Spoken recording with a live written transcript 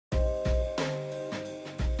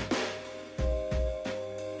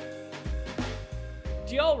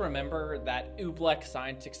Do y'all remember that Oobleck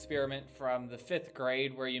science experiment from the 5th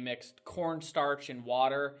grade where you mixed cornstarch and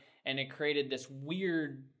water and it created this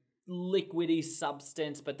weird liquidy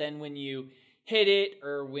substance, but then when you hit it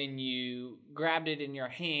or when you grabbed it in your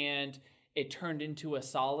hand, it turned into a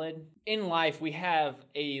solid? In life, we have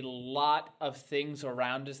a lot of things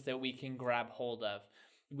around us that we can grab hold of.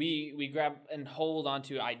 We grab and hold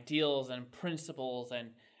onto ideals and principles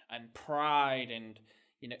and pride and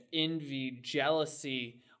envy,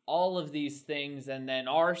 jealousy, all of these things, and then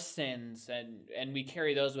our sins, and we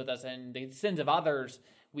carry those with us, and the sins of others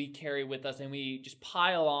we carry with us, and we just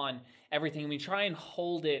pile on everything. We try and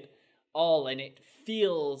hold it all, and it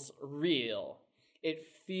feels real. It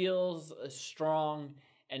feels strong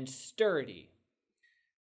and sturdy.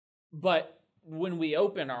 But when we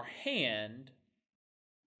open our hand,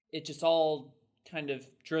 it just all kind of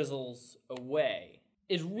drizzles away.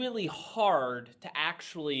 It's really hard to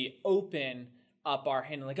actually open up our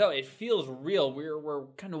hand. Like, oh, it feels real. We're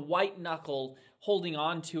kind of white-knuckled, holding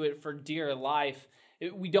on to it for dear life.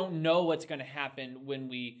 We don't know what's going to happen when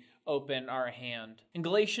we open our hand. In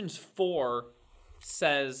Galatians 4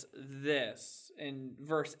 says this in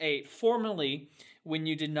verse 8, "Formerly, when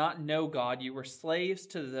you did not know God, you were slaves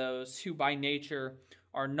to those who by nature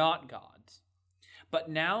are not God's. But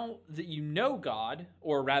now that you know God,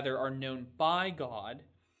 or rather are known by God,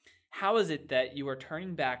 how is it that you are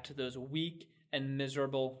turning back to those weak and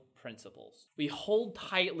miserable principles?" We hold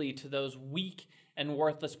tightly to those weak and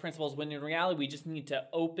worthless principles when in reality we just need to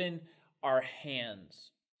open our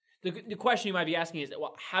hands. The question you might be asking is,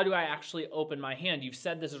 well, how do I actually open my hand? You've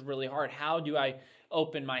said this is really hard. How do I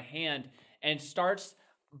open my hand? And it starts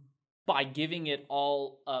by giving it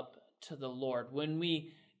all up to the Lord. When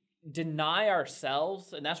we deny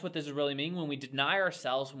ourselves, and that's what this is really meaning, when we deny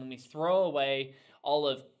ourselves, when we throw away all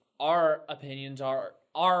of our opinions, our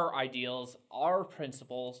ideals, our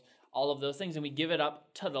principles, all of those things, and we give it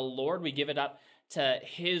up to the Lord, we give it up to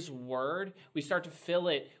His Word, we start to fill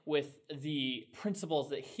it with the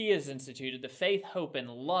principles that He has instituted, the faith, hope,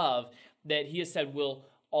 and love that He has said will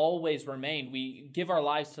always remain. We give our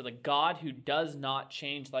lives to the God who does not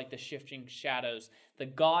change like the shifting shadows, the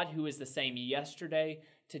God who is the same yesterday,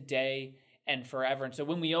 today, and forever. And so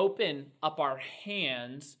when we open up our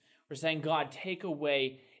hands, we're saying, God, take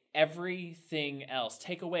away everything else.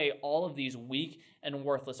 Take away all of these weak and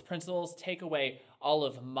worthless principles. Take away all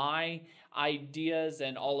of my ideas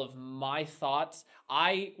and all of my thoughts.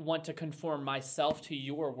 I want to conform myself to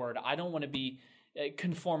your word. I don't want to be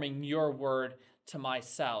conforming your word to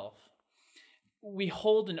myself. We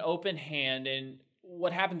hold an open hand, and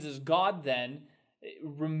what happens is God then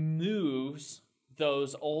removes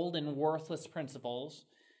those old and worthless principles,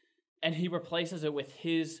 and He replaces it with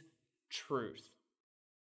His truth.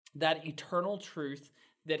 That eternal truth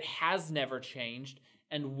that has never changed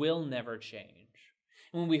and will never change.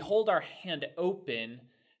 When we hold our hand open,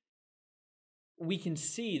 we can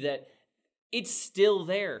see that it's still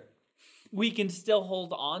there. We can still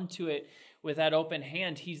hold on to it with that open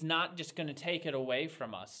hand. He's not just going to take it away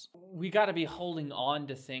from us. We got to be holding on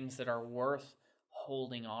to things that are worth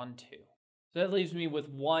holding on to. So that leaves me with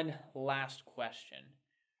one last question.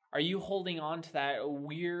 Are you holding on to that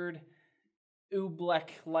weird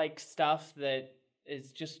Oobleck-like stuff that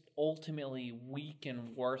is just ultimately weak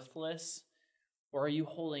and worthless? Or are you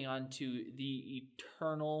holding on to the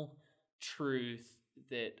eternal truth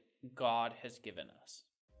that God has given us?